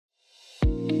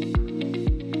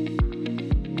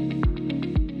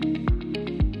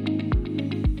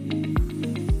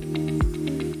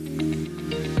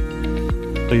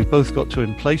So you've both got to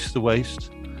emplace the waste,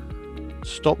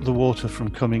 stop the water from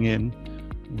coming in,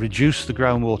 reduce the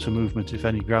groundwater movement if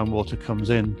any groundwater comes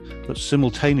in, but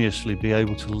simultaneously be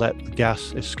able to let the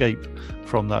gas escape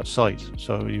from that site.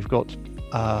 So you've got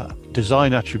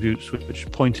design attributes which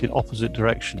point in opposite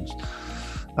directions.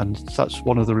 And that's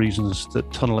one of the reasons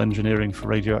that tunnel engineering for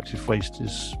radioactive waste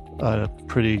is a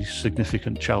pretty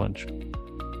significant challenge.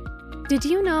 Did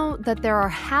you know that there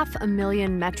are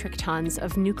 500,000 metric tons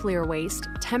of nuclear waste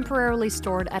temporarily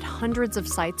stored at hundreds of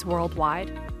sites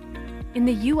worldwide? In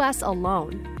the US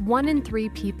alone, 1 in 3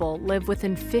 people live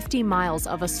within 50 miles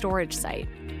of a storage site.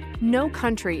 No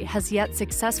country has yet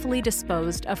successfully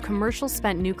disposed of commercial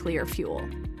spent nuclear fuel,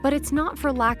 but it's not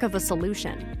for lack of a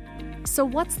solution. So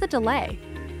what's the delay?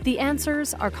 The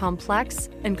answers are complex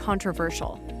and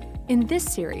controversial. In this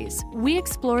series, we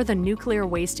explore the nuclear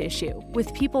waste issue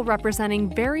with people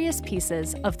representing various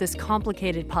pieces of this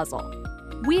complicated puzzle.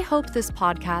 We hope this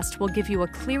podcast will give you a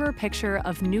clearer picture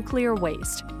of nuclear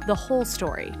waste, the whole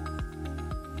story.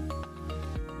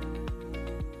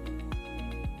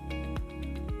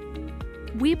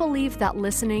 We believe that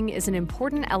listening is an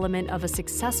important element of a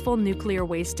successful nuclear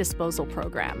waste disposal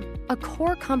program. A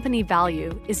core company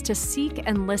value is to seek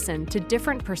and listen to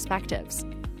different perspectives.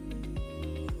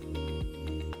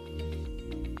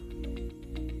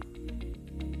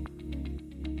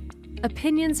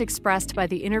 Opinions expressed by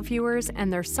the interviewers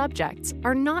and their subjects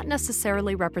are not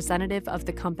necessarily representative of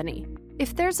the company.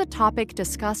 If there's a topic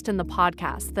discussed in the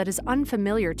podcast that is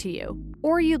unfamiliar to you,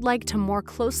 or you'd like to more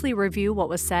closely review what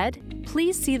was said,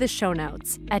 please see the show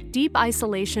notes at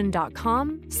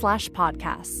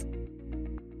deepisolation.com/podcasts.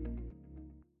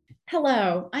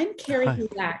 Hello, I'm Carrie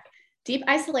Hulak, Deep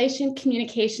Isolation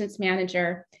Communications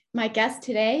Manager. My guest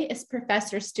today is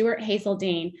Professor Stuart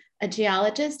Hazeldine, a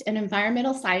geologist and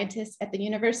environmental scientist at the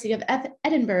University of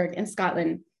Edinburgh in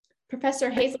Scotland.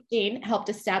 Professor Hazeldine helped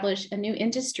establish a new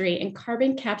industry in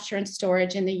carbon capture and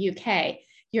storage in the UK,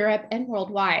 Europe, and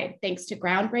worldwide, thanks to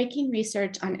groundbreaking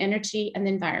research on energy and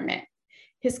the environment.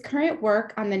 His current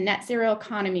work on the net zero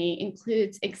economy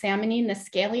includes examining the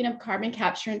scaling of carbon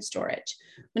capture and storage.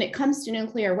 When it comes to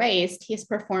nuclear waste, he has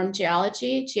performed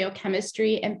geology,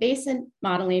 geochemistry, and basin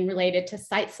modeling related to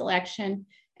site selection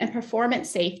and performance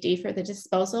safety for the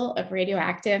disposal of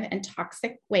radioactive and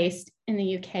toxic waste in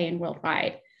the UK and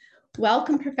worldwide.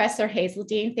 Welcome, Professor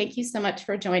Hazeldine. Thank you so much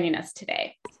for joining us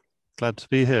today. Glad to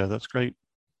be here. That's great.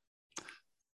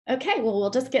 Okay, well,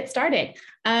 we'll just get started.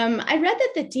 I read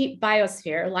that the deep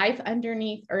biosphere, life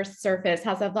underneath Earth's surface,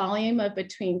 has a volume of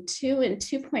between 2 and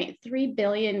 2.3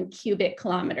 billion cubic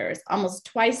kilometers, almost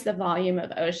twice the volume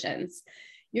of oceans.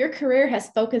 Your career has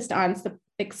focused on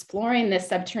exploring this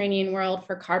subterranean world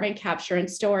for carbon capture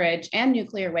and storage and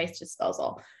nuclear waste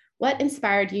disposal. What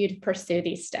inspired you to pursue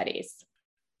these studies?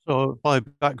 So by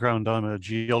background, I'm a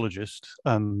geologist,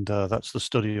 and that's the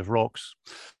study of rocks.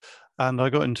 And I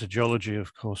got into geology,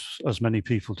 of course, as many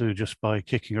people do, just by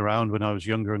kicking around when I was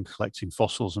younger and collecting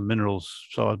fossils and minerals.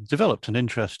 So I developed an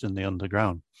interest in the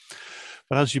underground.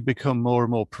 But as you become more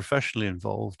and more professionally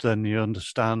involved, then you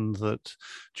understand that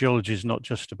geology is not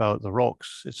just about the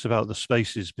rocks, it's about the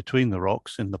spaces between the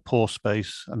rocks in the pore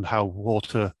space and how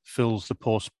water fills the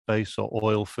pore space, or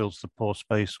oil fills the pore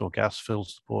space, or gas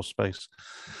fills the pore space,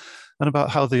 and about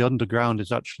how the underground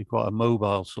is actually quite a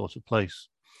mobile sort of place.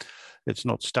 It's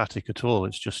not static at all,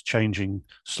 it's just changing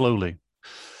slowly.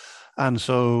 And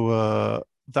so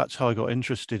that's how I got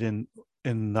interested in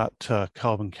that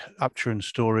carbon capture and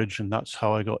storage, and that's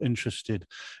how I got interested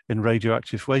in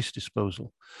radioactive waste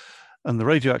disposal. And the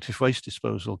radioactive waste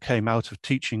disposal came out of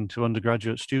teaching to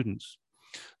undergraduate students.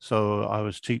 So I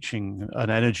was teaching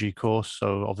an energy course,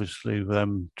 so obviously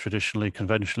traditionally,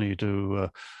 conventionally you do,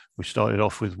 we started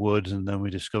off with wood, and then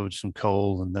we discovered some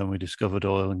coal, and then we discovered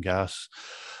oil and gas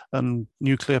and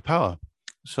nuclear power.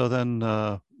 So then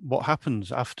what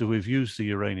happens after we've used the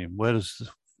uranium? Where does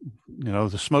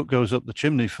the smoke goes up the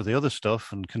chimney for the other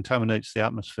stuff and contaminates the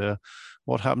atmosphere?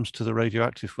 What happens to the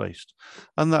radioactive waste?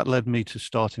 And that led me to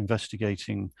start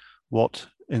investigating what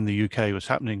in the UK was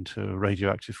happening to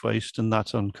radioactive waste, and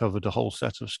that uncovered a whole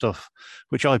set of stuff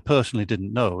which I personally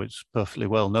didn't know. It's perfectly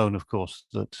well known, of course,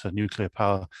 that nuclear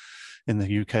power in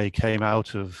the UK came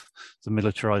out of the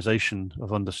militarization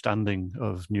of understanding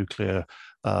of nuclear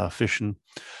fission.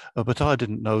 But I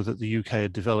didn't know that the UK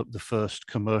had developed the first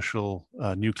commercial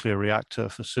nuclear reactor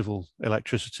for civil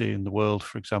electricity in the world,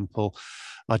 for example.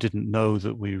 I didn't know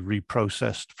that we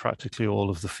reprocessed practically all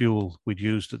of the fuel we'd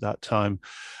used at that time.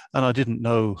 And I didn't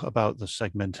know about the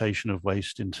segmentation of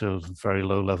waste into very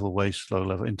low level waste, low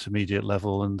level, intermediate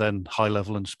level, and then high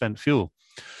level and spent fuel.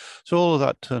 So all of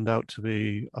that turned out to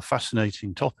be a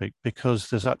fascinating topic because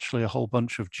there's actually a whole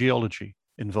bunch of geology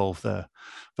involved there,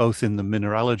 both in the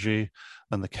mineralogy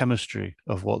and the chemistry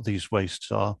of what these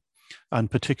wastes are,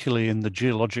 and particularly in the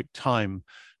geologic time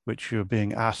which you're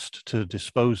being asked to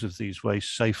dispose of these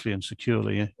wastes safely and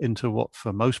securely into what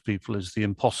for most people is the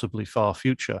impossibly far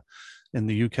future. In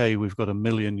the UK, we've got 1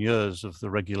 million years of the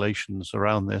regulations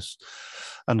around this.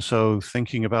 And so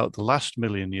thinking about the last 1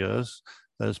 million years,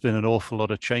 there's been an awful lot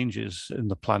of changes in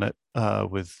the planet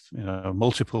with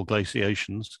multiple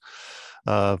glaciations.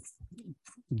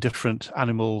 Different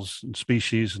animals and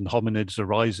species and hominids are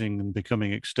rising and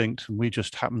becoming extinct, and we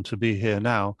just happen to be here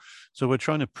now. So we're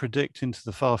trying to predict into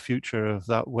the far future of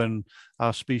that, when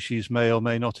our species may or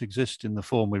may not exist in the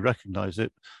form we recognize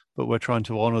it, but we're trying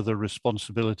to honor the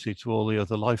responsibility to all the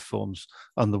other life forms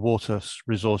and the water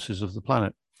resources of the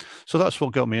planet. So that's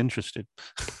what got me interested.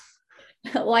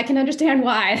 Well, I can understand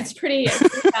why. It's pretty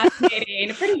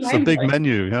fascinating. It's a big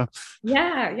menu, yeah.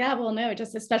 Yeah. Well, no,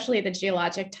 just especially the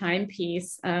geologic time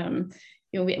piece.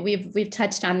 We've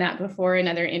touched on that before in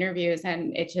other interviews,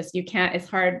 and it's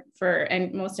hard for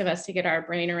most of us to get our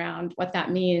brain around what that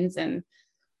means. And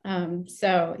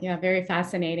so, yeah, very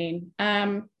fascinating.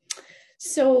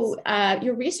 So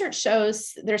your research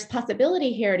shows there's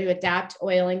possibility here to adapt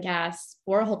oil and gas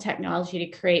borehole technology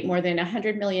to create more than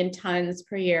 100 million tons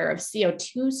per year of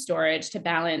CO2 storage to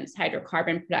balance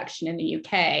hydrocarbon production in the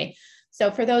UK.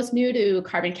 So for those new to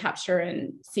carbon capture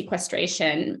and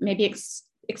sequestration, maybe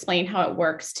explain how it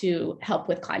works to help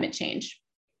with climate change.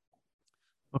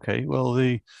 Okay, well,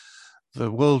 the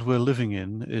world we're living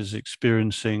in is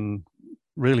experiencing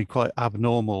really quite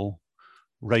abnormal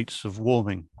rates of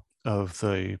warming of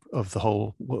the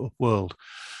whole world,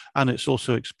 and it's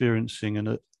also experiencing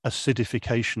an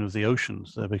acidification of the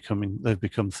oceans. They've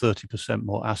become 30%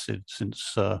 more acid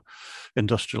since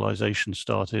industrialization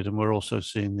started, and we're also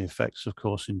seeing the effects, of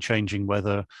course, in changing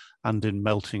weather and in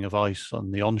melting of ice on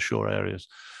the onshore areas.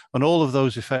 And all of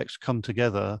those effects come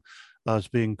together as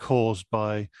being caused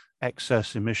by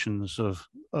excess emissions of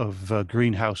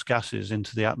greenhouse gases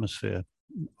into the atmosphere,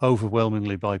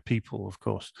 overwhelmingly by people, of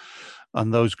course.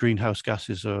 And those greenhouse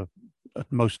gases are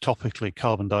most topically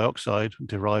carbon dioxide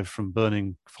derived from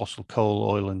burning fossil coal,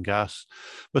 oil and gas,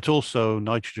 but also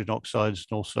nitrogen oxides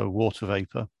and also water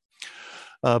vapor.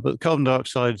 But carbon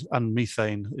dioxide and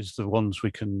methane is the ones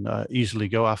we can easily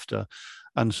go after.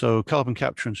 And so carbon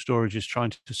capture and storage is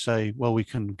trying to say, well, we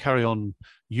can carry on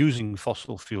using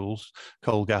fossil fuels,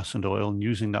 coal, gas, and oil, and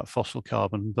using that fossil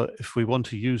carbon. But if we want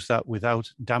to use that without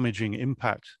damaging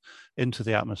impact into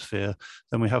the atmosphere,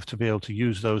 then we have to be able to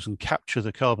use those and capture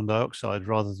the carbon dioxide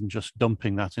rather than just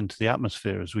dumping that into the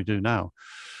atmosphere as we do now.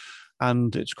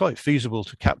 And it's quite feasible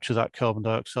to capture that carbon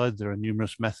dioxide. There are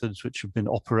numerous methods which have been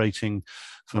operating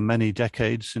for many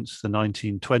decades, since the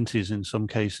 1920s in some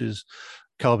cases.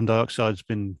 Carbon dioxide has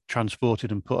been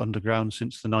transported and put underground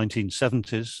since the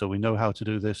 1970s, so we know how to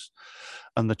do this.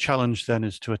 And the challenge then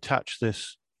is to attach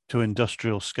this to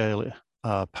industrial scale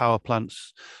power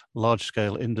plants, large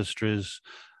scale industries,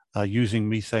 using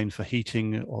methane for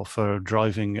heating or for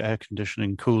driving, air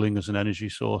conditioning, cooling as an energy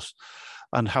source.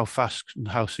 And how fast and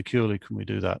how securely can we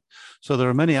do that? So there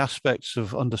are many aspects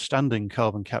of understanding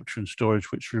carbon capture and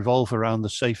storage which revolve around the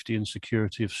safety and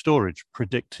security of storage,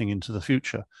 predicting into the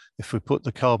future. If we put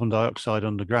the carbon dioxide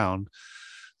underground,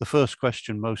 the first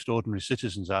question most ordinary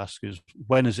citizens ask is,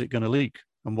 when is it going to leak?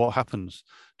 And what happens?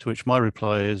 To which my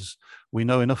reply is, we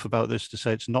know enough about this to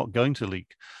say it's not going to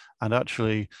leak. And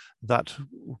actually, that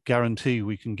guarantee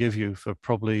we can give you for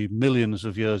probably millions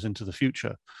of years into the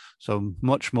future. So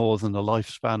much more than the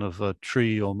lifespan of a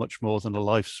tree, or much more than a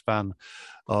lifespan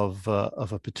of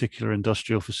a particular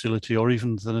industrial facility, or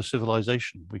even than a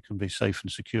civilization. We can be safe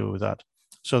and secure with that.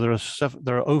 So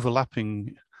there are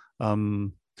overlapping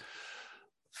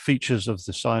features of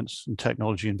the science and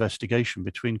technology investigation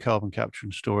between carbon capture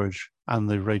and storage and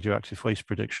the radioactive waste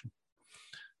prediction.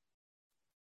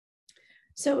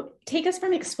 So take us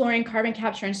from exploring carbon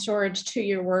capture and storage to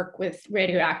your work with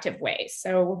radioactive waste.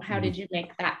 So how did you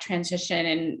make that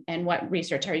transition, and what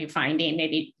research are you finding?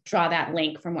 Maybe draw that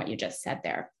link from what you just said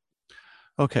there.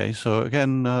 Okay, so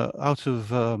again, out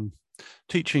of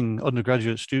teaching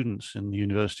undergraduate students in the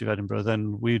University of Edinburgh,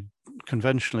 then we'd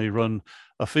conventionally run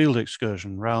a field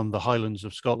excursion around the Highlands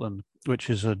of Scotland, which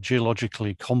is a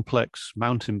geologically complex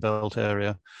mountain belt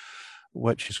area,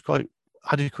 which is quite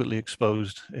adequately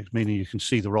exposed, meaning you can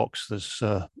see the rocks.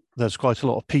 There's quite a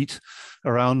lot of peat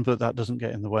around, but that doesn't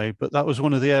get in the way. But that was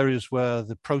one of the areas where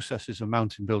the processes of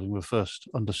mountain building were first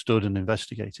understood and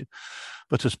investigated.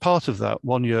 But as part of that,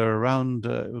 one year around,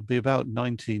 it would be about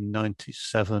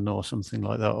 1997 or something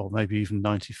like that, or maybe even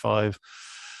 95,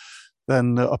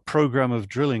 then a program of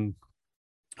drilling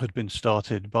had been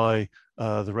started by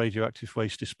the Radioactive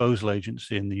Waste Disposal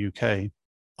Agency in the UK.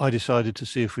 I decided to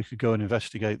see if we could go and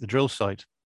investigate the drill site.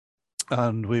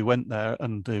 And we went there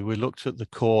and we looked at the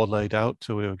core laid out,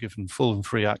 so we were given full and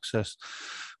free access.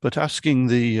 But asking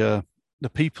the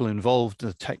people involved,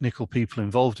 the technical people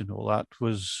involved in all that,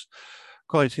 was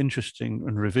quite interesting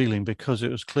and revealing, because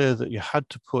it was clear that you had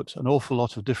to put an awful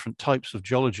lot of different types of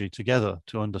geology together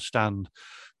to understand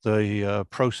the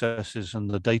processes and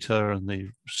the data and the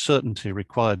certainty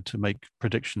required to make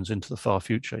predictions into the far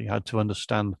future. You had to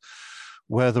understand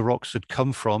where the rocks had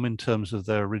come from in terms of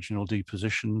their original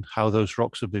deposition, how those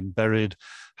rocks had been buried,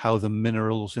 how the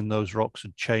minerals in those rocks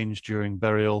had changed during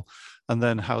burial, and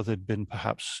then how they'd been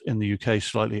perhaps in the UK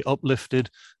slightly uplifted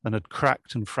and had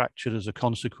cracked and fractured as a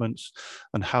consequence,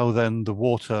 and how then the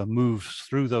water moves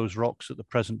through those rocks at the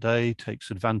present day,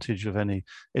 takes advantage of any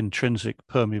intrinsic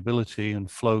permeability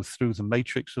and flow through the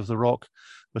matrix of the rock,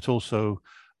 but also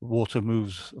water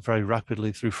moves very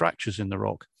rapidly through fractures in the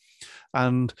rock.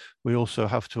 And we also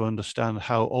have to understand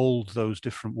how old those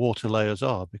different water layers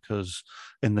are, because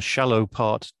in the shallow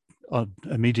part,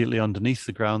 immediately underneath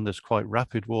the ground, there's quite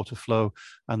rapid water flow.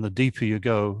 And the deeper you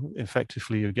go,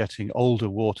 effectively, you're getting older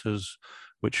waters,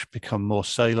 which become more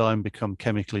saline, become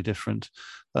chemically different,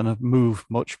 and move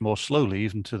much more slowly,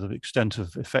 even to the extent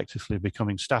of effectively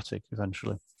becoming static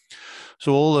eventually.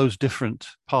 So all those different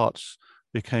parts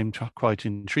became quite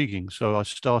intriguing. So I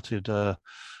started a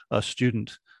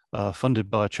student funded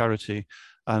by a charity,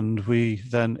 and we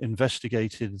then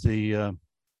investigated the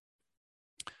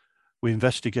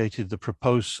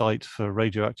proposed site for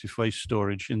radioactive waste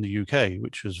storage in the UK,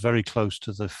 which was very close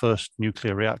to the first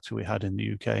nuclear reactor we had in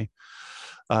the UK.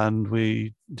 And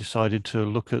we decided to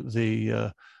look at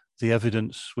the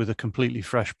evidence with a completely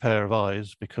fresh pair of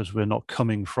eyes, because we're not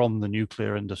coming from the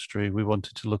nuclear industry. We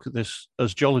wanted to look at this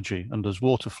as geology and as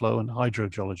water flow and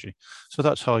hydrogeology. So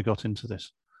that's how I got into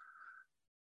this.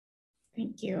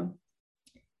 Thank you.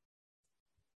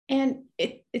 And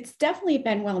it's definitely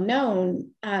been well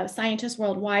known. Scientists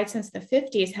worldwide since the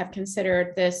 50s have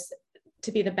considered this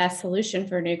to be the best solution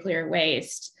for nuclear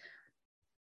waste.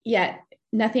 Yet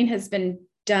nothing has been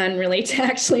done really to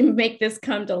actually make this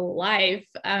come to life.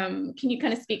 Can you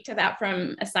kind of speak to that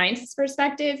from a scientist's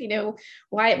perspective? You know,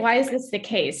 why is this the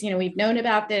case? You know, we've known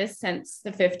about this since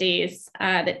the 50s,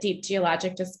 that deep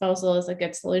geologic disposal is a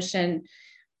good solution,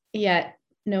 yet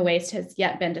no waste has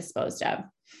yet been disposed of.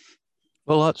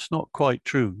 Well, that's not quite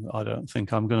true. I don't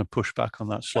think. I'm going to push back on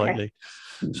that slightly.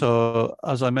 Okay. So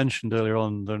as I mentioned earlier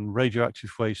on, then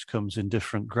radioactive waste comes in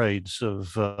different grades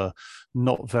of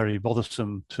not very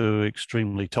bothersome to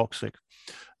extremely toxic.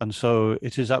 And so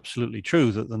it is absolutely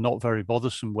true that the not very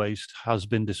bothersome waste has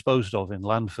been disposed of in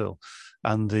landfill,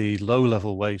 and the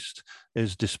low-level waste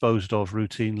is disposed of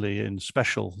routinely in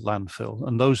special landfill.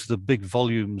 And those are the big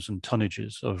volumes and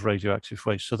tonnages of radioactive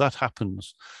waste. So that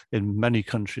happens in many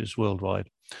countries worldwide.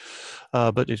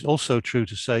 But it's also true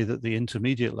to say that the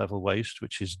intermediate level waste,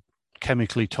 which is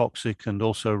chemically toxic and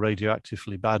also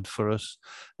radioactively bad for us,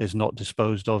 is not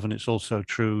disposed of. And it's also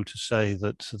true to say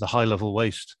that the high-level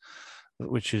waste,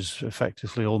 which is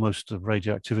effectively almost the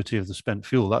radioactivity of the spent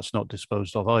fuel, that's not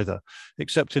disposed of either,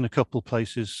 except in a couple of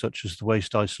places, such as the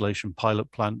Waste Isolation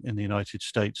Pilot Plant in the United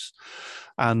States.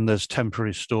 And there's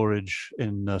temporary storage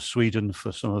in Sweden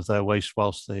for some of their waste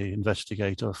whilst they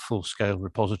investigate a full-scale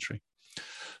repository.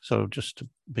 So just to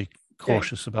be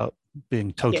cautious about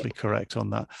being totally correct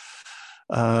on that.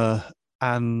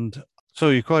 And so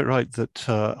you're quite right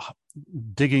that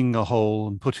digging a hole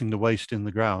and putting the waste in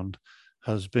the ground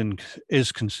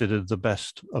is considered the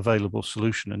best available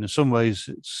solution. And in some ways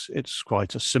it's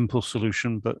quite a simple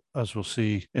solution, but as we'll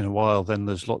see in a while, then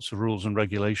there's lots of rules and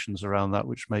regulations around that,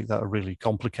 which make that a really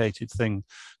complicated thing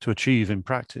to achieve in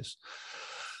practice.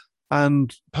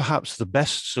 And perhaps the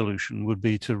best solution would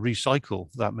be to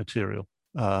recycle that material,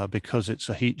 because it's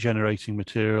a heat generating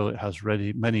material. It has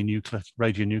many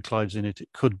radionuclides in it. It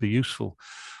could be useful.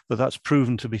 But that's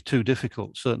proven to be too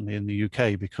difficult, certainly in the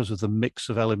UK, because of the mix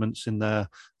of elements in there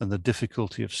and the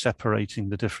difficulty of separating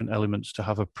the different elements to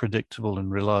have a predictable and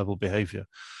reliable behavior.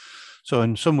 So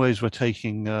in some ways, we're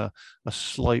taking a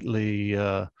slightly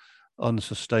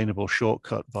unsustainable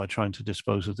shortcut by trying to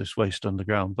dispose of this waste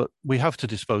underground. But we have to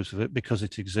dispose of it because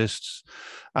it exists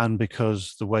and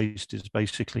because the waste is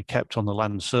basically kept on the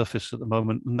land surface at the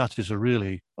moment. And that is a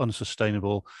really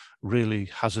unsustainable, really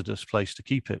hazardous place to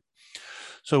keep it.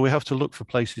 So we have to look for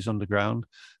places underground.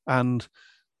 And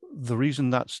the reason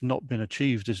that's not been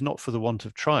achieved is not for the want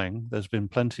of trying. There's been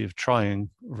plenty of trying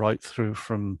right through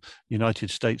from United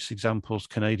States examples,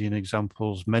 Canadian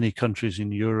examples. Many countries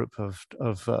in Europe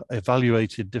have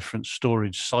evaluated different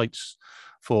storage sites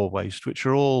for waste, which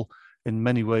are all in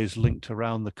many ways linked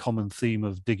around the common theme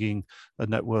of digging a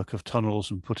network of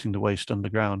tunnels and putting the waste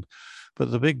underground.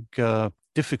 But the big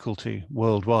difficulty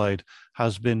worldwide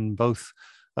has been both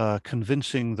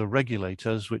convincing the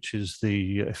regulators, which is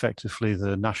effectively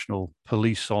the national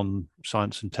police on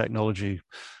science and technology.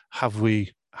 Has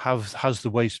the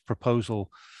waste proposal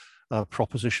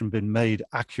proposition been made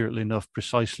accurately enough,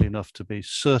 precisely enough to be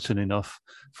certain enough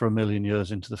for 1 million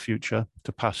years into the future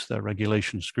to pass their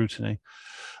regulation scrutiny?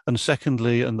 And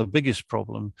secondly, and the biggest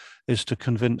problem, is to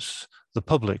convince the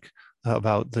public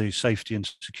about the safety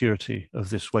and security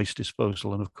of this waste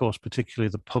disposal. And of course, particularly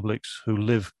the publics who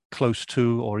live close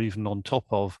to or even on top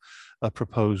of a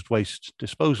proposed waste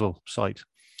disposal site.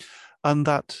 And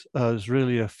that is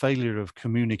really a failure of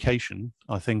communication,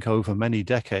 I think, over many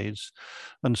decades.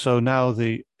 And so now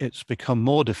it's become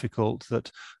more difficult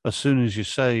that as soon as you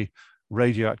say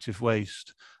radioactive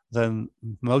waste, then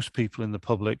most people in the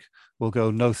public will go,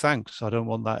 no thanks, I don't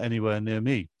want that anywhere near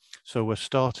me. So we're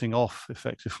starting off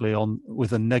effectively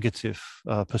with a negative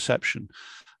perception.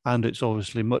 And it's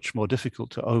obviously much more difficult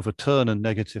to overturn a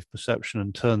negative perception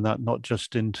and turn that not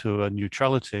just into a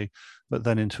neutrality, but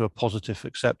then into a positive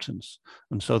acceptance.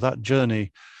 And so that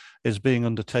journey is being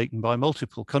undertaken by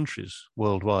multiple countries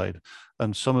worldwide.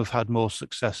 And some have had more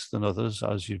success than others.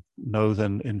 As you know,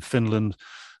 then in Finland,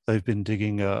 they've been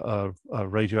digging a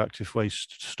radioactive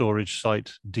waste storage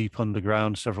site deep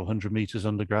underground, several hundred meters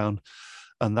underground.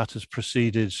 And that has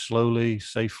proceeded slowly,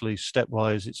 safely,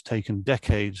 stepwise. It's taken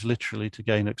decades, literally, to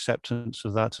gain acceptance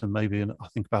of that, and maybe, I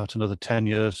think, about another 10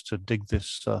 years to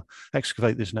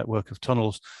excavate this network of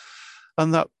tunnels.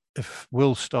 And that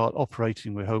will start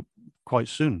operating, we hope, quite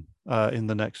soon in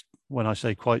the next, when I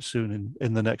say quite soon,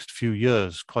 in the next few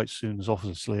years. Quite soon is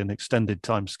obviously an extended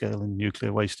timescale in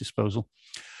nuclear waste disposal.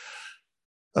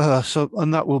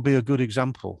 And that will be a good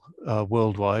example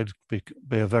worldwide, be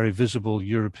a very visible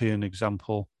European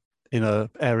example in an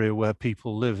area where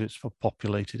people live. It's a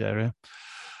populated area.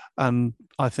 And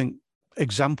I think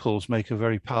examples make a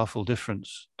very powerful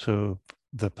difference to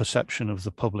the perception of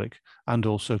the public and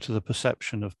also to the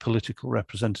perception of political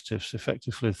representatives.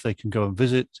 Effectively, if they can go and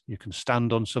visit, you can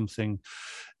stand on something.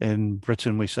 In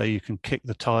Britain, we say you can kick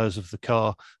the tires of the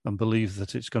car and believe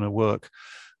that it's going to work.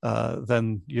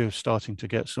 Then you're starting to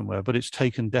get somewhere. But it's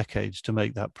taken decades to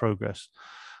make that progress.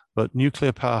 But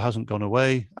nuclear power hasn't gone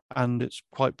away, and it's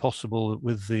quite possible that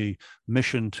with the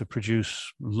mission to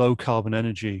produce low carbon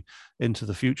energy into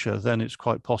the future, then it's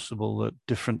quite possible that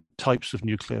different types of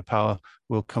nuclear power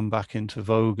will come back into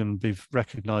vogue and be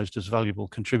recognized as valuable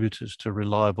contributors to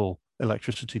reliable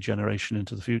electricity generation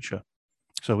into the future.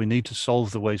 So we need to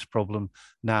solve the waste problem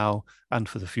now and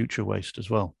for the future waste as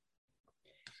well.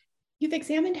 You've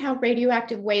examined how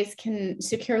radioactive waste can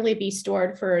securely be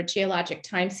stored for geologic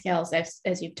timescales,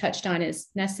 as you've touched on, is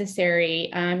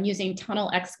necessary, using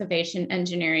tunnel excavation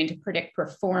engineering to predict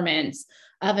performance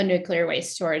of a nuclear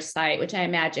waste storage site, which I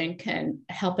imagine can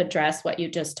help address what you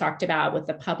just talked about with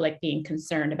the public being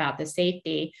concerned about the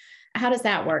safety. How does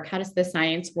that work? How does the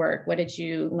science work? What did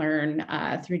you learn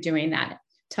through doing that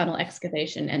tunnel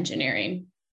excavation engineering?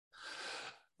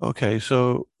 Okay,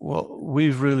 so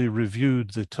we've really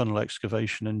reviewed the tunnel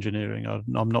excavation engineering.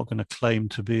 I'm not going to claim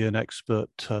to be an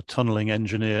expert tunneling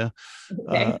engineer,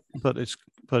 okay. but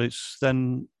it's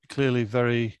then clearly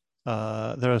very.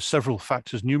 There are several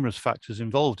factors, numerous factors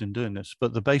involved in doing this.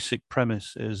 But the basic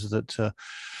premise is that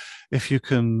if you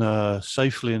can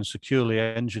safely and securely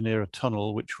engineer a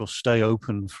tunnel which will stay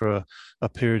open for a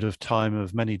period of time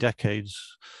of many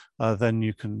decades, then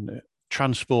you can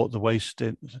transport the waste.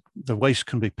 The waste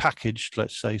can be packaged,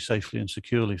 let's say, safely and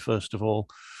securely, first of all.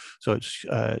 So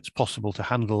it's possible to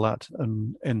handle that.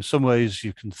 And in some ways,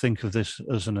 you can think of this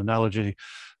as an analogy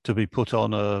to be put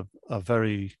on a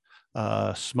very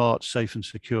smart, safe and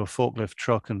secure forklift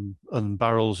truck, and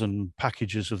barrels and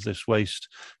packages of this waste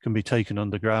can be taken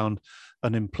underground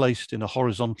and placed in a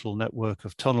horizontal network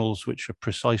of tunnels, which are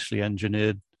precisely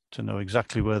engineered to know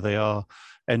exactly where they are,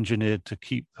 engineered to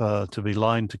keep to be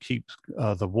lined to keep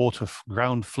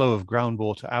the flow of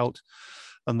groundwater out,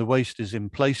 and the waste is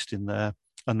placed in there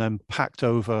and then packed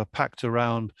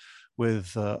around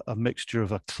with a mixture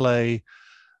of a clay,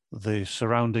 the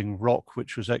surrounding rock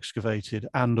which was excavated,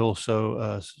 and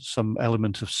also some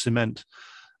element of cement,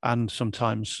 and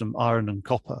sometimes some iron and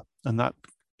copper. And that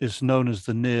is known as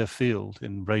the near field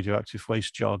in radioactive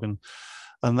waste jargon.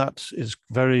 And that is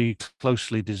very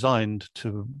closely designed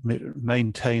to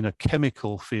maintain a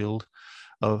chemical field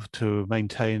to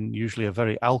maintain usually a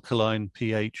very alkaline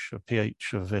pH, a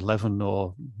pH of 11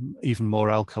 or even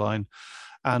more alkaline,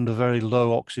 and a very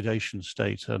low oxidation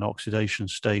state, an oxidation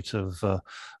state of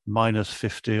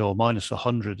 -50 or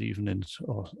 -100 even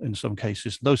in some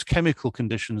cases. Those chemical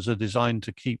conditions are designed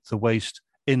to keep the waste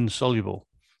insoluble,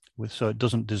 so it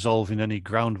doesn't dissolve in any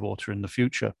groundwater in the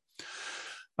future.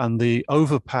 And the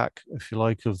overpack, if you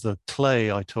like, of the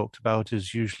clay I talked about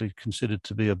is usually considered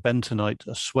to be a bentonite,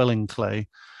 a swelling clay,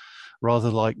 rather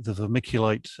like the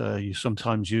vermiculite you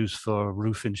sometimes use for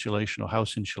roof insulation or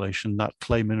house insulation. That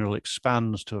clay mineral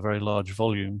expands to a very large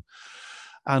volume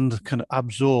and can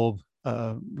absorb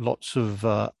lots of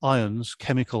ions,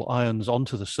 chemical ions,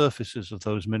 onto the surfaces of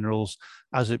those minerals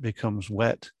as it becomes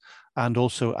wet, and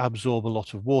also absorb a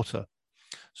lot of water.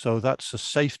 So that's a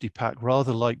safety pack,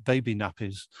 rather like baby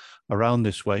nappies around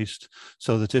this waste,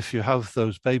 so that if you have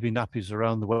those baby nappies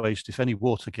around the waste, if any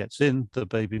water gets in, the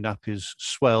baby nappies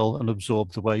swell and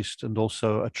absorb the waste and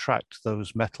also attract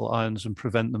those metal ions and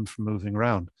prevent them from moving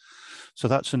around. So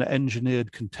that's an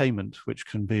engineered containment, which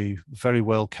can be very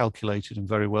well calculated and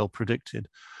very well predicted.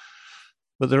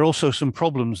 But there are also some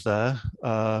problems there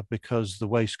because the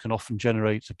waste can often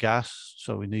generate a gas.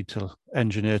 So we need to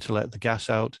engineer to let the gas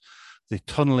out. The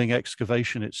tunneling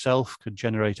excavation itself could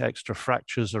generate extra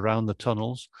fractures around the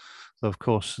tunnels. So of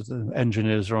course, the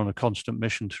engineers are on a constant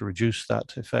mission to reduce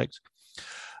that effect.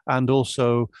 And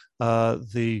also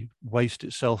the waste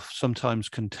itself sometimes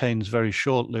contains very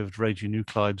short-lived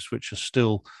radionuclides, which are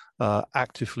still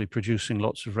actively producing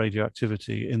lots of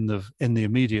radioactivity in the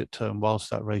immediate term whilst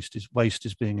that waste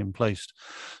is being emplaced.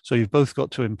 So you've both got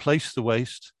to emplace the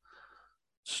waste,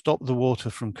 stop the water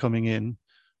from coming in,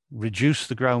 reduce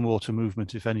the groundwater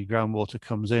movement if any groundwater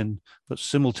comes in, but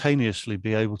simultaneously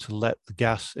be able to let the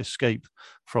gas escape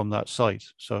from that site.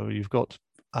 So you've got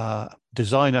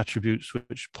design attributes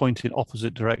which point in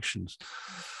opposite directions.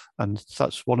 And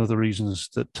that's one of the reasons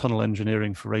that tunnel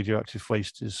engineering for radioactive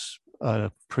waste is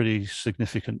a pretty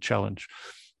significant challenge.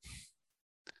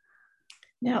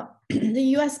 Now,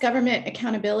 the US Government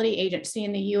Accountability Agency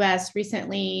in the US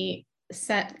recently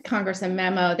sent Congress a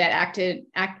memo that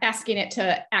asking it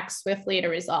to act swiftly to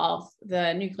resolve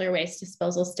the nuclear waste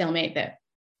disposal stalemate that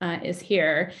is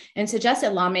here, and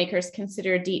suggested lawmakers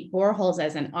consider deep boreholes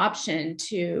as an option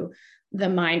to the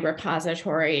mined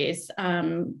repositories.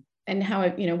 And how,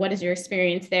 what is your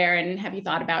experience there? And have you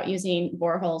thought about using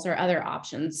boreholes or other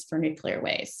options for nuclear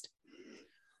waste?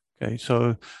 Okay,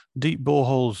 so deep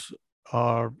boreholes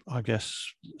are, I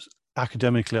guess,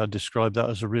 academically, I'd describe that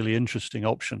as a really interesting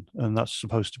option, and that's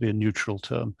supposed to be a neutral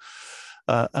term.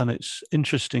 And it's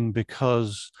interesting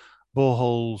because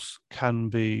boreholes can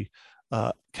be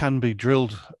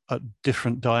drilled at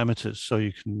different diameters. So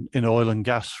you can, in oil and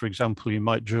gas, for example, you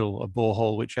might drill a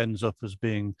borehole which ends up as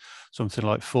being something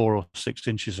like 4 or 6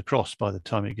 inches across by the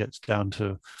time it gets down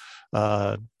to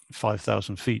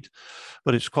 5,000 feet.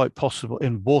 But it's quite possible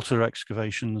in water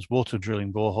excavations, water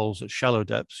drilling boreholes at shallow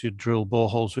depths, you'd drill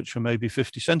boreholes which are maybe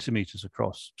 50 centimeters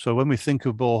across. So when we think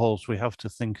of boreholes, we have to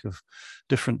think of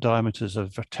different diameters are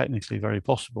technically very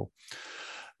possible.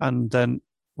 And then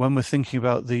when we're thinking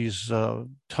about these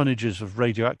tonnages of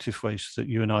radioactive waste that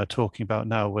you and I are talking about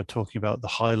now, we're talking about the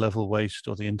high level waste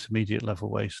or the intermediate level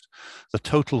waste. The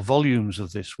total volumes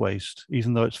of this waste,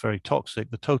 even though it's very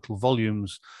toxic, the total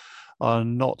volumes are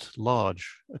not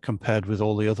large compared with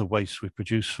all the other waste we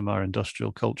produce from our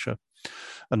industrial culture.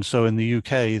 And so in the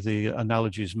UK, the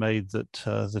analogy is made that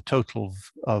the total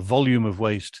volume of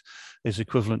waste is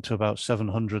equivalent to about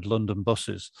 700 London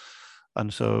buses.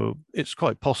 And so it's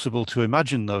quite possible to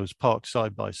imagine those parked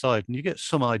side by side, and you get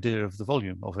some idea of the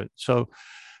volume of it. So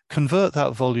convert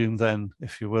that volume then,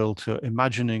 if you will, to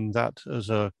imagining that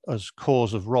as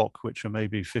cores of rock, which are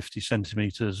maybe 50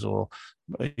 centimeters or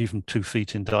even 2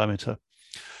 feet in diameter.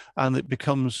 And it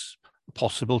becomes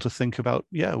possible to think about,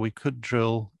 yeah, you could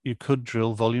drill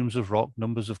volumes of rock,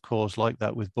 numbers of cores like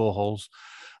that with boreholes,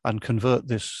 and convert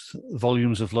this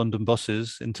volumes of London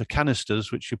buses into canisters,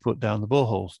 which you put down the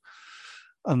boreholes.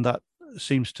 And that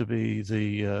seems to be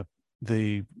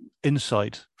the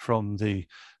insight from the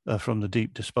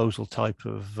deep disposal type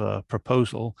of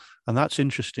proposal. And that's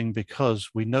interesting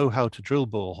because we know how to drill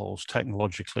boreholes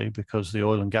technologically, because the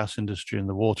oil and gas industry and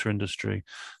the water industry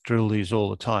drill these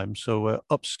all the time. So we're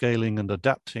upscaling and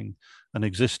adapting an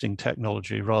existing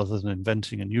technology rather than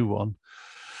inventing a new one.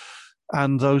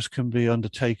 And those can be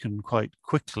undertaken quite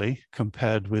quickly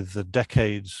compared with the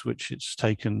decades which it's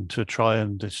taken to try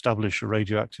and establish a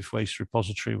radioactive waste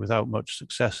repository without much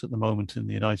success at the moment in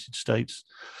the United States.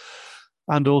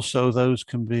 And also those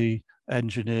can be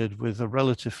engineered with a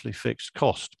relatively fixed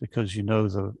cost, because you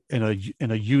know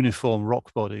in a uniform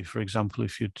rock body, for example,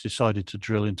 if you decided to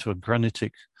drill into a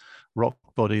granitic rock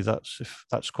body,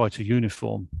 that's quite a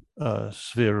uniform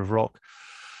sphere of rock.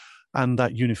 And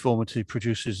that uniformity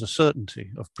produces a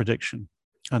certainty of prediction.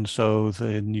 And so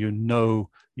then you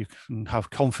can have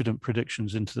confident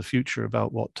predictions into the future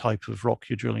about what type of rock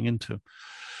you're drilling into.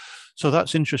 So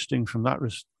that's interesting from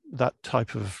that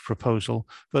type of proposal.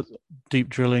 But deep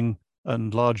drilling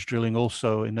and large drilling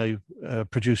also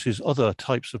produces other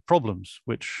types of problems,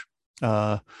 which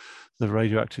the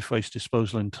radioactive waste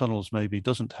disposal in tunnels maybe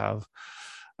doesn't have.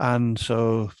 And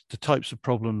so the types of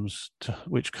problems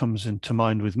which comes into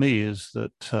mind with me is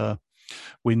that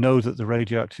we know that the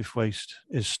radioactive waste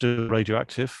is still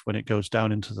radioactive when it goes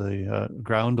down into the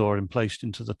ground or placed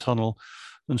into the tunnel.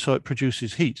 And so it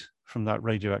produces heat from that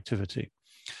radioactivity.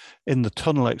 In the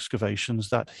tunnel excavations,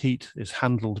 that heat is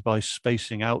handled by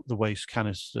spacing out the waste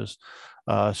canisters.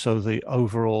 So the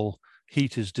overall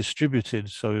heat is distributed,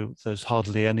 so there's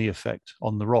hardly any effect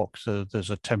on the rock. So there's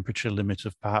a temperature limit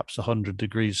of perhaps 100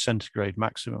 degrees centigrade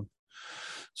maximum.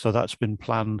 So that's been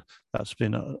planned, that's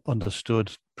been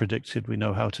understood, predicted. We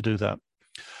know how to do that.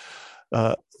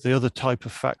 The other type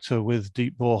of factor with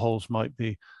deep boreholes might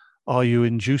be, are you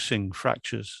inducing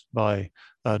fractures by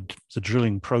the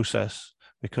drilling process?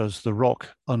 Because the rock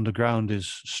underground is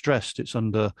stressed, it's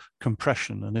under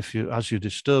compression. And as you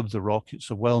disturb the rock, it's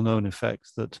a well-known effect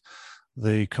that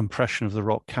the compression of the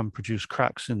rock can produce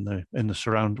cracks in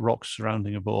the rocks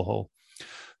surrounding a borehole.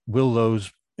 Will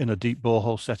those, in a deep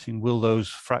borehole setting, will those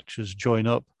fractures join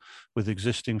up with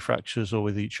existing fractures or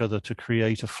with each other to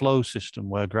create a flow system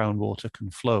where groundwater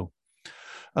can flow?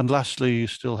 And lastly, you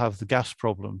still have the gas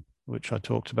problem, which I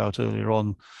talked about earlier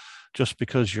on. Just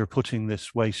because you're putting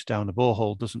this waste down a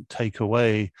borehole doesn't take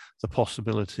away the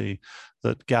possibility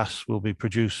that gas will be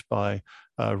produced by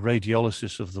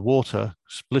radiolysis of the water,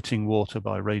 splitting water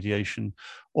by radiation,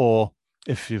 or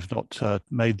if you've not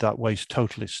made that waste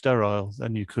totally sterile,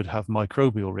 then you could have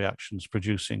microbial reactions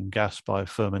producing gas by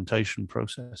fermentation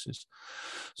processes.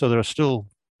 So there are still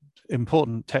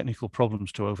important technical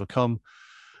problems to overcome.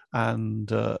 And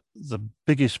the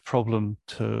biggest problem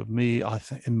to me, I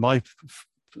think, in my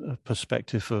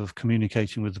perspective of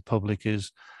communicating with the public,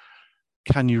 is,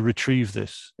 can you retrieve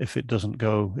this if it doesn't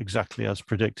go exactly as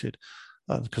predicted?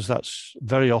 Because that's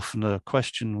very often a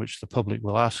question which the public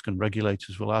will ask and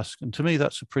regulators will ask. And to me,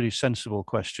 that's a pretty sensible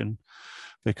question,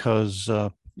 because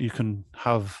you can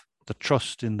have the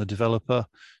trust in the developer,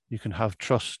 you can have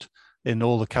trust in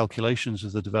all the calculations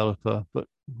of the developer, but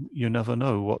you never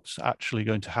know what's actually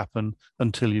going to happen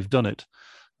until you've done it.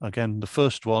 Again, the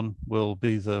first one will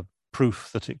be the proof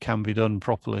that it can be done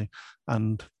properly,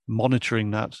 and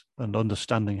monitoring that and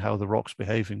understanding how the rock's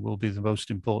behaving will be the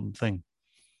most important thing.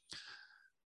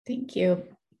 Thank you.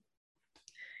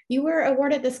 You were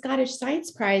awarded the Scottish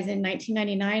Science Prize in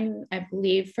 1999, I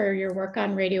believe, for your work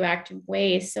on radioactive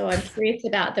waste. So I'm curious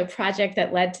about the project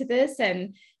that led to this,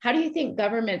 and how do you think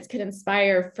governments could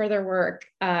inspire further work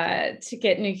to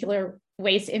get nuclear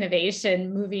waste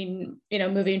innovation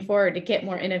moving forward, to get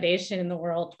more innovation in the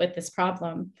world with this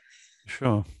problem?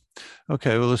 Sure.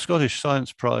 Okay. Well, the Scottish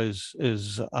Science Prize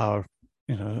is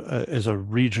is a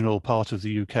regional part of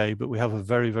the UK, but we have a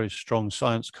very, very strong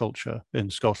science culture in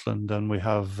Scotland, and we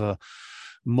have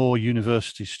more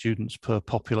university students per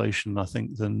population, I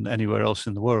think, than anywhere else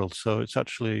in the world. So it's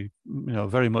actually,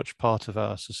 very much part of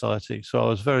our society. So I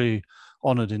was very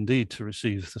honoured indeed to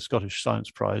receive the Scottish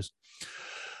Science Prize.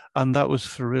 And that was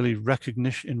for really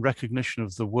recognition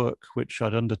of the work which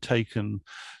I'd undertaken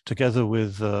together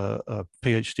with a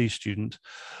PhD student,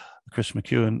 Chris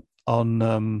McEwen,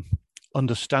 on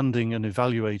understanding and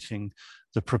evaluating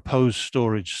the proposed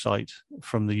storage site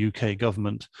from the UK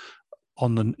government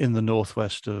in the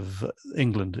northwest of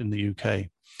England in the UK.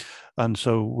 And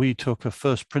so we took a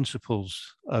first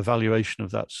principles evaluation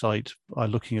of that site by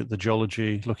looking at the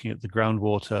geology, looking at the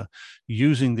groundwater,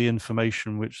 using the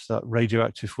information which that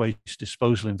radioactive waste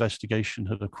disposal investigation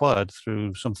had acquired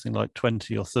through something like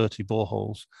 20 or 30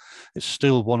 boreholes. It's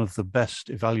still one of the best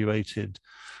evaluated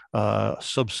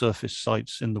subsurface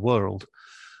sites in the world.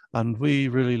 And we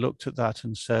really looked at that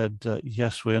and said,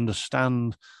 yes, we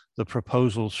understand the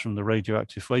proposals from the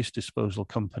radioactive waste disposal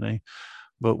company,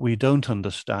 but we don't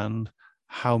understand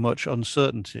how much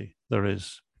uncertainty there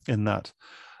is in that.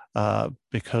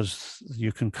 because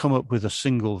you can come up with a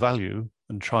single value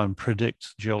and try and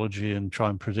predict geology and try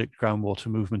and predict groundwater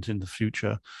movement in the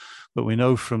future. But we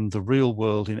know from the real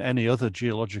world in any other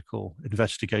geological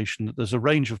investigation that there's a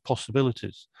range of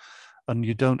possibilities, and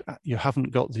you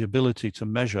haven't got the ability to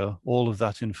measure all of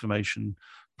that information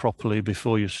properly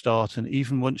before you start. And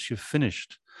even once you've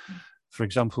finished, for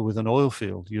example, with an oil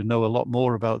field, you know a lot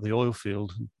more about the oil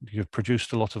field. You've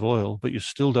produced a lot of oil, but you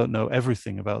still don't know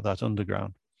everything about that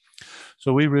underground.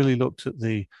 So we really looked at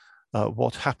the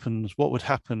what would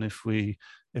happen if we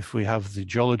have the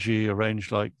geology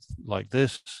arranged like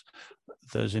this.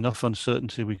 There's enough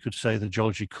uncertainty, we could say the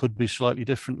geology could be slightly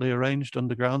differently arranged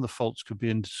underground. The faults could be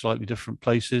in slightly different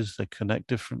places, they connect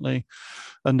differently.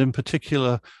 And in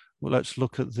particular, well, let's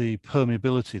look at the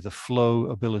permeability, the flow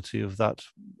ability of that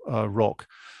rock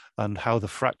and how the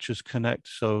fractures connect.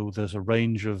 So there's a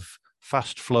range of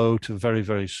fast flow to very,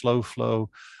 very slow flow,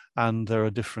 and there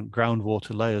are different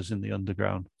groundwater layers in the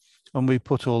underground. And we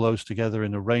put all those together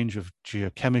in a range of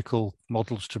geochemical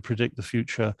models to predict the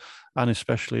future, and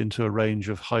especially into a range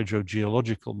of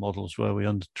hydrogeological models where we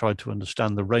tried to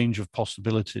understand the range of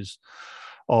possibilities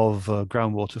of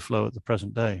groundwater flow at the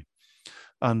present day.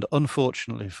 And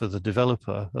unfortunately for the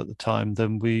developer at the time,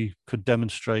 then we could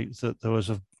demonstrate that there was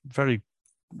a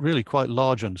really quite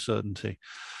large uncertainty.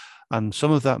 And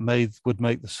some of that could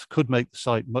make the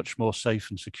site much more safe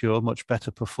and secure, much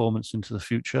better performance into the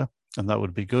future, and that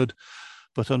would be good.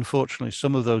 But unfortunately,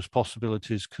 some of those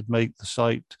possibilities could make the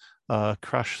site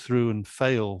crash through and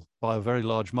fail by a very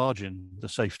large margin, the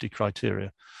safety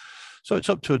criteria. So it's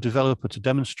up to a developer to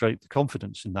demonstrate the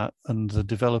confidence in that, and the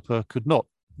developer could not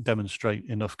demonstrate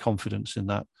enough confidence in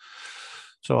that.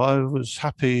 So I was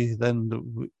happy then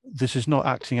that this is not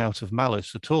acting out of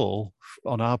malice at all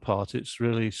on our part. It's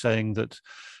really saying that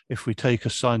if we take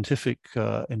a scientific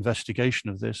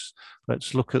investigation of this,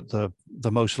 let's look at the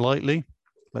most likely,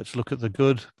 let's look at the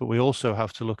good, but we also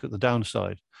have to look at the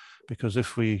downside. Because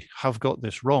if we have got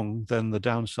this wrong, then the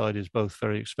downside is both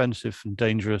very expensive and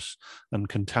dangerous, and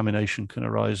contamination can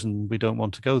arise, and we don't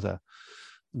want to go there.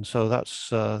 And so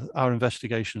that's our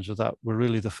investigations of that were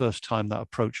really the first time that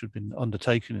approach had been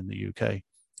undertaken in the UK.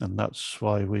 And that's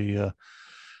why we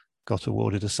got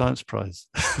awarded a science prize.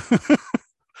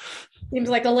 Seems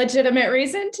like a legitimate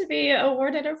reason to be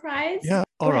awarded a prize. Yeah,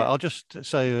 all right. I'll just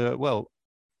say, well,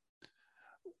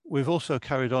 we've also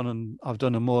carried on, and I've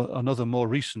done another more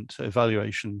recent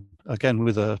evaluation, again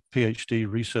with a PhD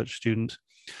research student,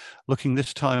 looking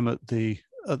this time at the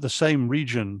same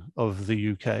region of the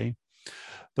UK,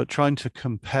 but trying to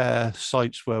compare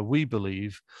sites where we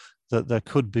believe that there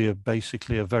could be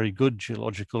basically a very good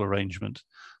geological arrangement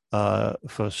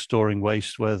for storing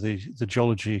waste, where the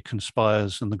geology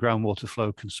conspires and the groundwater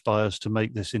flow conspires to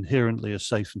make this inherently a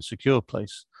safe and secure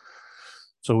place.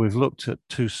 So we've looked at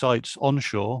two sites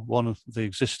onshore. One of the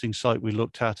existing site we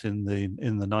looked at in the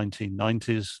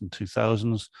 1990s and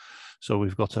 2000s. So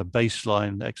we've got a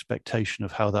baseline expectation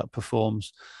of how that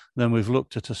performs. Then we've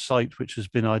looked at a site which has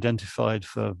been identified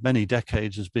for many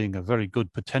decades as being a very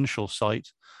good potential site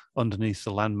underneath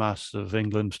the landmass of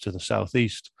England to the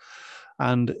southeast.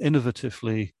 And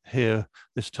innovatively here,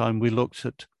 this time we looked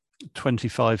at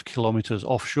 25 kilometers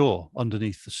offshore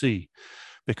underneath the sea,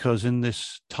 because in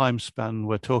this time span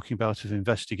we're talking about of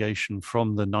investigation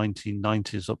from the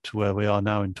 1990s up to where we are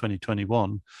now in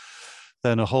 2021,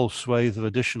 then a whole swathe of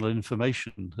additional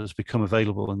information has become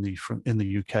available in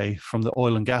the UK from the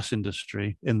oil and gas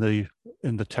industry in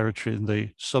the territory, in the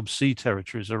subsea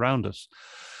territories around us.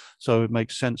 So it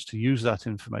makes sense to use that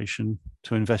information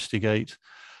to investigate,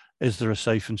 is there a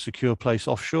safe and secure place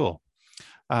offshore?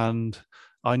 And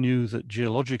I knew that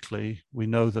geologically, we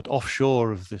know that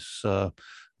offshore of the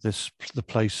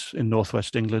place in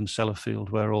northwest England,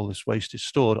 Sellafield, where all this waste is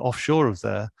stored, offshore of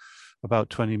there,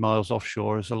 about 20 miles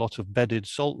offshore, is a lot of bedded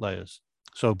salt layers.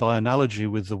 So by analogy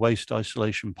with the waste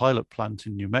isolation pilot plant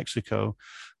in New Mexico,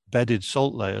 bedded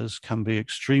salt layers can be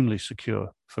extremely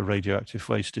secure for radioactive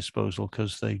waste disposal,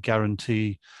 because they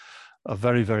guarantee a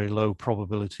very, very low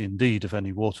probability indeed of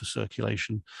any water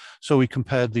circulation. So we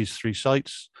compared these three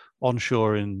sites,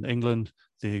 onshore in England,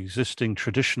 the existing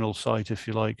traditional site, if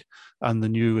you like, and the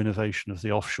new innovation of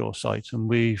the offshore site. And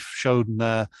we've shown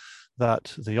there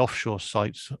that the offshore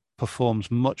sites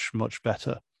performs much, much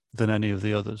better than any of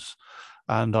the others.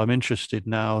 And I'm interested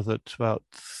now that about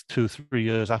 2 or 3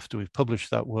 years after we've published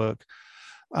that work,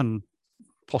 and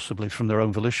possibly from their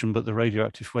own volition, but the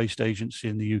Radioactive Waste Agency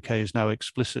in the UK is now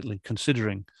explicitly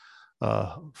considering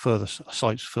further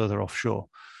sites further offshore.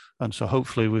 And so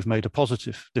hopefully we've made a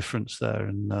positive difference there,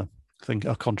 and I think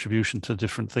a contribution to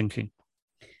different thinking.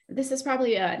 this is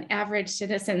probably an average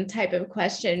citizen type of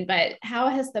question, but how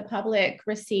has the public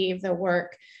received the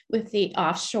work with the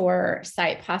offshore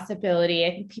site possibility?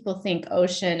 I think people think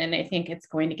ocean and they think it's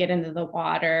going to get into the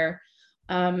water.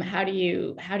 How do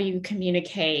you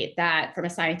communicate that from a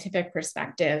scientific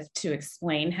perspective to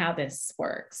explain how this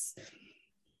works?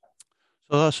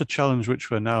 So that's a challenge which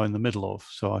we're now in the middle of.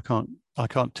 So I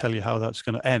can't tell you how that's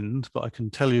going to end, but I can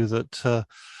tell you that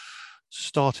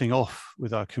starting off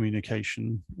with our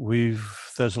communication,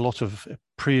 there's a lot of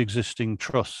pre-existing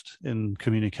trust in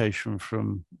communication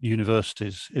from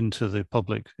universities into the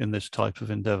public in this type of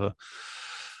endeavor.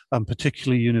 And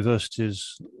particularly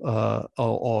universities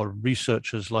or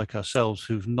researchers like ourselves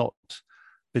who've not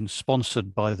been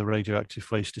sponsored by the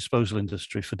radioactive waste disposal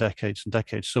industry for decades and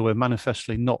decades. So we're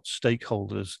manifestly not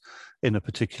stakeholders in a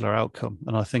particular outcome.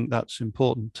 And I think that's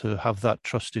important to have that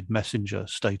trusted messenger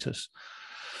status.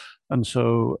 And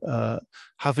so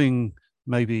having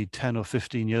maybe 10 or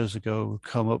 15 years ago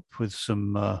come up with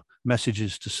some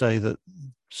messages to say that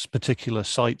particular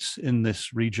sites in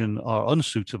this region are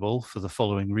unsuitable for the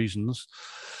following reasons,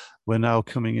 we're now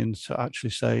coming in to actually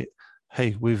say,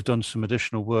 hey, we've done some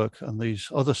additional work and these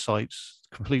other sites,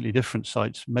 completely different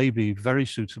sites, may be very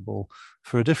suitable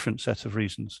for a different set of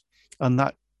reasons. And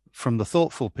that, from the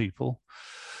thoughtful people,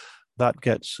 that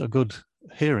gets a good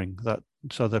hearing,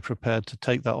 so they're prepared to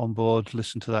take that on board,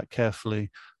 listen to that carefully.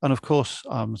 And of course,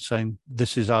 I'm saying,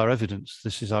 this is our evidence,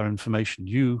 this is our information.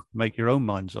 You make your own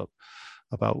minds up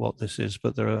about what this is,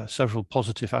 but there are several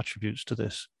positive attributes to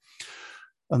this.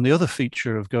 And the other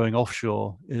feature of going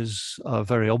offshore is a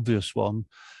very obvious one,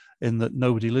 in that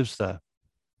nobody lives there.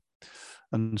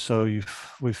 And so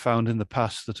we've found in the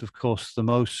past that, of course, the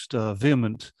most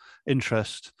vehement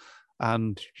interest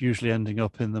and usually ending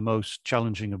up in the most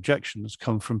challenging objections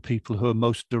come from people who are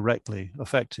most directly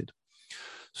affected.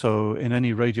 So in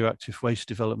any radioactive waste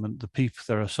development,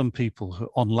 there are some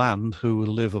people on land who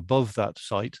will live above that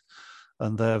site,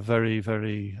 and they're very,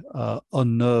 very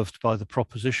unnerved by the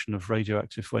proposition of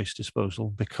radioactive waste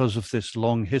disposal because of this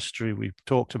long history we've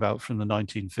talked about from the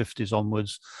 1950s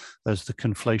onwards. There's the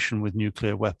conflation with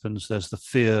nuclear weapons, there's the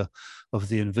fear of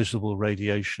the invisible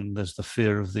radiation, there's the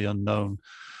fear of the unknown,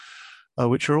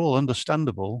 which are all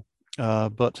understandable.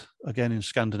 But again, in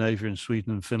Scandinavia, in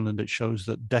Sweden and Finland, it shows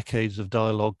that decades of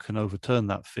dialogue can overturn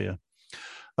that fear.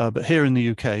 But here in the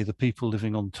UK, the people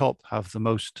living on top have the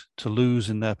most to lose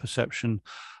in their perception.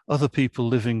 Other people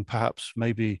living perhaps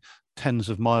maybe tens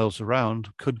of miles around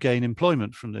could gain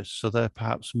employment from this. So they're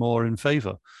perhaps more in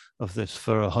favor of this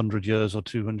for 100 years or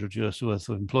 200 years worth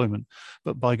of employment.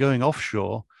 But by going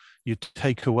offshore, you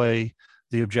take away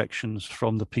the objections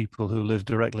from the people who live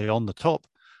directly on the top,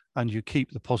 and you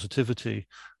keep the positivity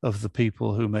of the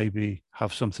people who maybe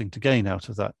have something to gain out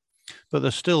of that. But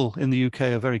there's still, in the UK,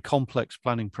 a very complex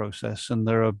planning process, and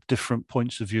there are different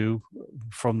points of view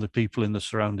from the people in the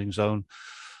surrounding zone.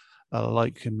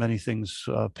 Like in many things,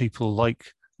 people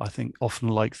I think, often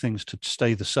like things to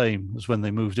stay the same as when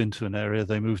they moved into an area.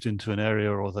 They moved into an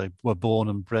area, or they were born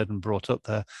and bred and brought up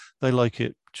there. They like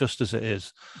it just as it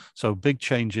is. So big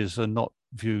changes are not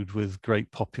viewed with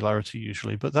great popularity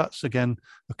usually, but that's, again,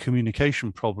 a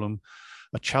communication problem,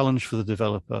 a challenge for the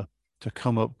developer to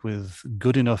come up with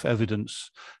good enough evidence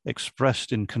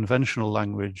expressed in conventional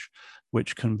language,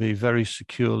 which can be very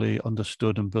securely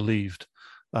understood and believed.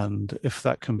 And if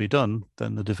that can be done,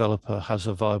 then the developer has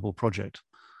a viable project.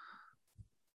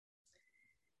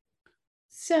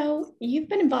 So you've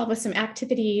been involved with some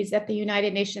activities at the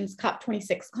United Nations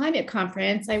COP26 climate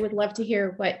conference. I would love to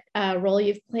hear what role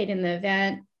you've played in the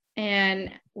event.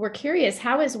 And we're curious,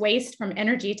 how is waste from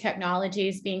energy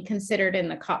technologies being considered in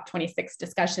the COP26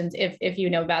 discussions, if you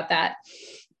know about that?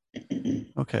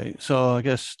 Okay, so I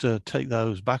guess to take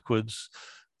those backwards,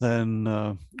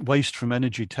 then waste from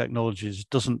energy technologies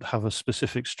doesn't have a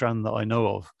specific strand that I know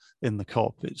of in the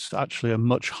COP. It's actually a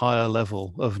much higher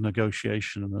level of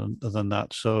negotiation than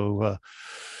that. So,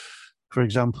 for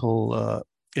example,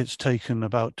 it's taken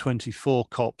about 24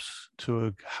 COPs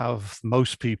to have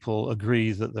most people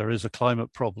agree that there is a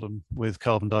climate problem with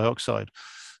carbon dioxide.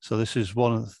 So this is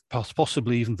one of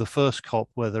possibly even the first COP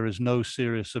where there is no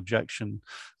serious objection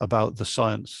about the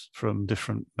science from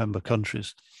different member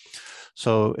countries.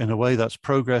 So in a way that's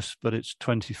progress, but it's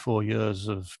 24 years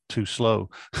of too slow.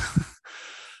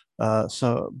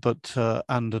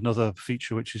 And another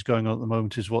feature which is going on at the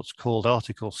moment is what's called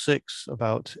Article 6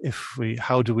 about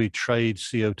how do we trade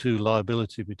CO2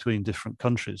 liability between different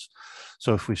countries?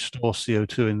 So if we store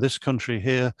CO2 in this country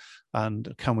here,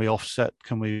 and can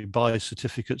we buy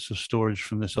certificates of storage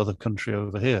from this other country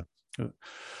over here?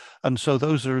 And so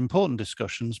those are important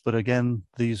discussions, but again,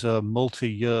 these are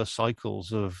multi-year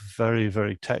cycles of very,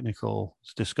 very technical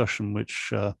discussion,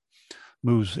 which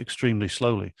moves extremely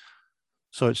slowly.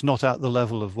 So it's not at the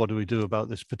level of what do we do about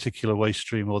this particular waste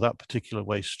stream or that particular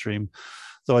waste stream.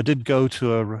 Though I did go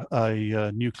to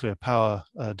a nuclear power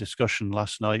discussion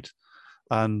last night,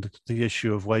 and the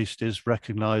issue of waste is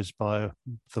recognized by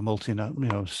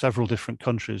the several different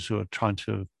countries who are trying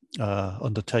to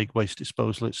undertake waste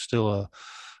disposal. It's still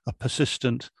a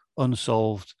persistent,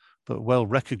 unsolved, but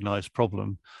well-recognized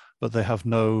problem, but they have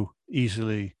no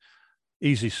easy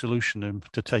solution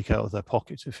to take out of their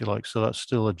pocket, if you like. So that's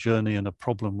still a journey and a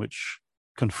problem which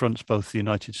confronts both the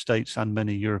United States and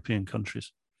many European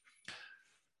countries.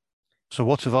 So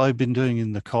what have I been doing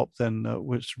in the COP then?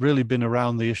 It's really been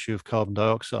around the issue of carbon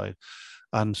dioxide.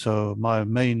 And so my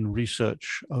main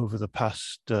research over the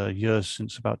past years,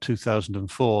 since about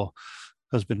 2004,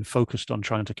 has been focused on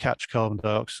trying to catch carbon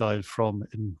dioxide from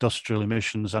industrial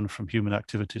emissions and from human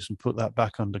activities and put that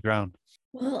back underground.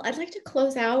 Well, I'd like to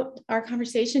close out our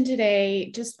conversation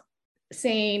today just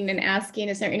saying and asking,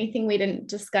 is there anything we didn't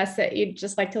discuss that you'd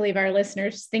just like to leave our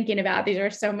listeners thinking about? These are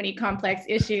so many complex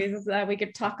issues. We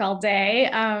could talk all day,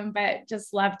 but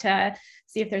just love to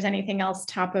see if there's anything else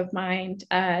top of mind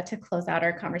to close out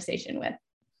our conversation with.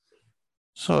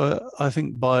 So I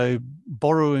think by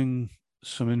borrowing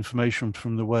some information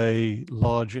from the way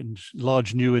large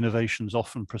new innovations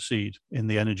often proceed in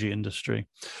the energy industry.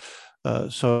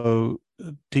 So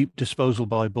deep disposal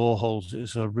by boreholes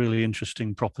is a really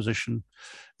interesting proposition.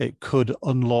 It could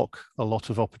unlock a lot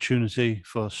of opportunity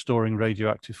for storing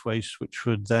radioactive waste, which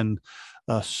would then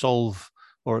solve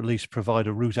or at least provide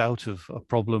a route out of a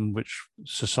problem which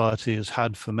society has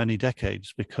had for many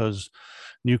decades, because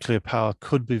nuclear power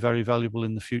could be very valuable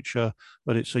in the future,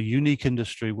 but it's a unique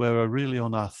industry where we're really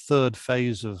on our third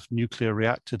phase of nuclear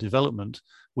reactor development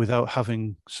without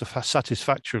having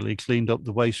satisfactorily cleaned up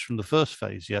the waste from the first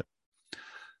phase yet.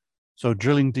 So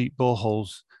drilling deep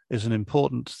boreholes is an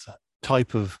important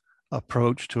type of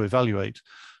approach to evaluate.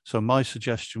 So my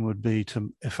suggestion would be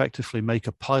to effectively make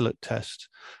a pilot test,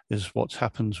 is what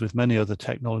happens with many other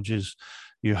technologies.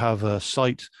 You have a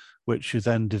site which you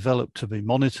then develop to be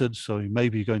monitored. So you may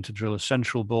be going to drill a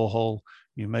central borehole,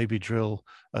 you maybe drill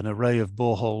an array of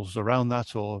boreholes around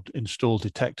that, or install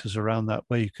detectors around that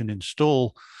where you can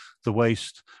install the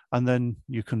waste, and then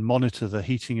you can monitor the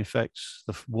heating effects,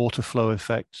 the water flow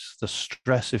effects, the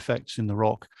stress effects in the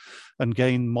rock, and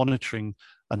gain monitoring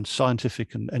and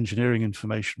scientific and engineering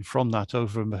information from that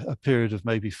over a period of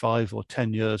maybe 5 or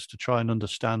 10 years to try and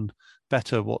understand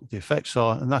better what the effects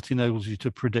are. And that enables you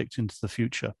to predict into the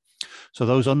future. So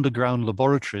those underground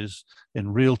laboratories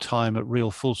in real time at real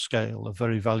full scale are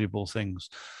very valuable things.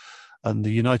 And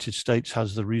the United States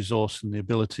has the resource and the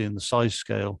ability and the size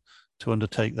scale to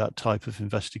undertake that type of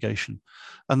investigation.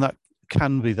 And that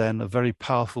can be then a very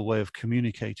powerful way of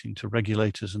communicating to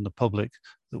regulators and the public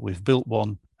that we've built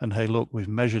one, and hey, look, we've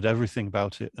measured everything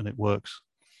about it and it works.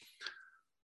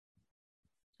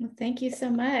 Well, thank you so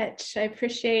much. I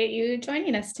appreciate you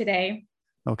joining us today.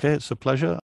 Okay, it's a pleasure.